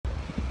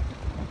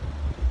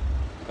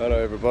Hello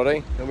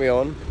everybody, are we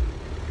on?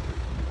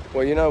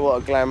 Well, you know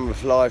what a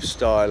glamorous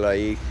lifestyle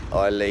I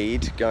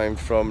lead, going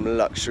from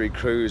luxury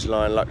cruise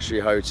line, luxury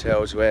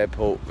hotel to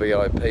airport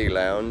VIP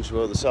lounge.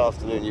 Well, this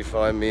afternoon you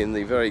find me in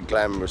the very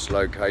glamorous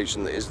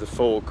location that is the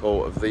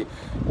forecourt of the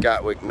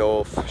Gatwick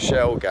North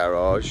Shell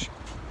Garage.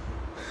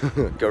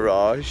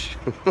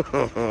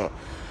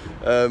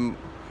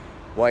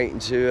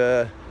 Waiting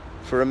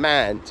for a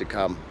man to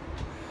come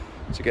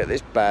to get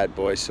this bad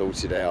boy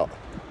sorted out.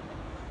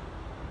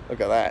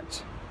 Look at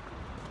that.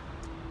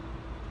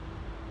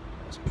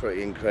 It's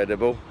pretty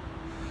incredible.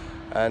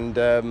 And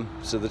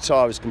so the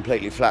tyre was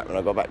completely flat when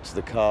I got back to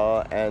the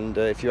car, and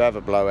if you have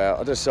a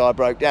blowout, I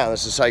broke down.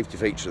 That's a safety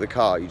feature of the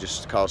car.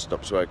 The car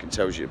stops working,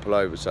 tells you to pull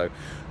over. So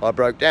I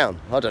broke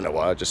down. I don't know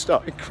why, I just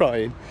started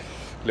crying.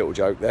 Little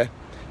joke there.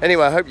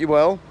 Anyway, I hope you're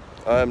well.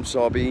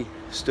 So I'll be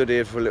stood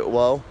here for a little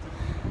while.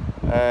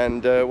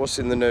 And what's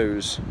in the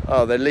news?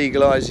 Oh, they're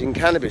legalising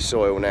cannabis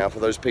oil now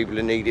for those people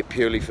who need it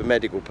purely for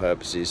medical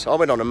purposes. I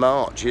went on a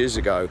march years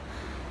ago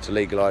to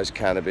legalise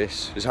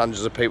cannabis. There's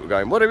hundreds of people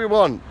going, what do we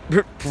want?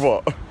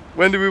 What?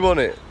 When do we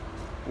want it?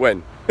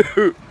 When?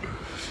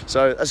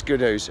 So that's good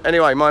news.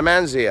 Anyway, my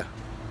man's here.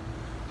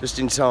 Just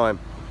in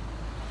time.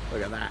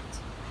 Look at that.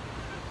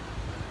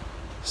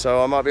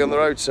 So I might be on the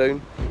road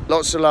soon.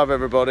 Lots of love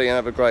everybody, and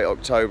have a great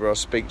October. I'll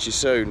speak to you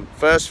soon.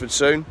 Firstwood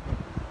soon.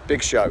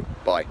 Big show.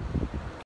 Bye.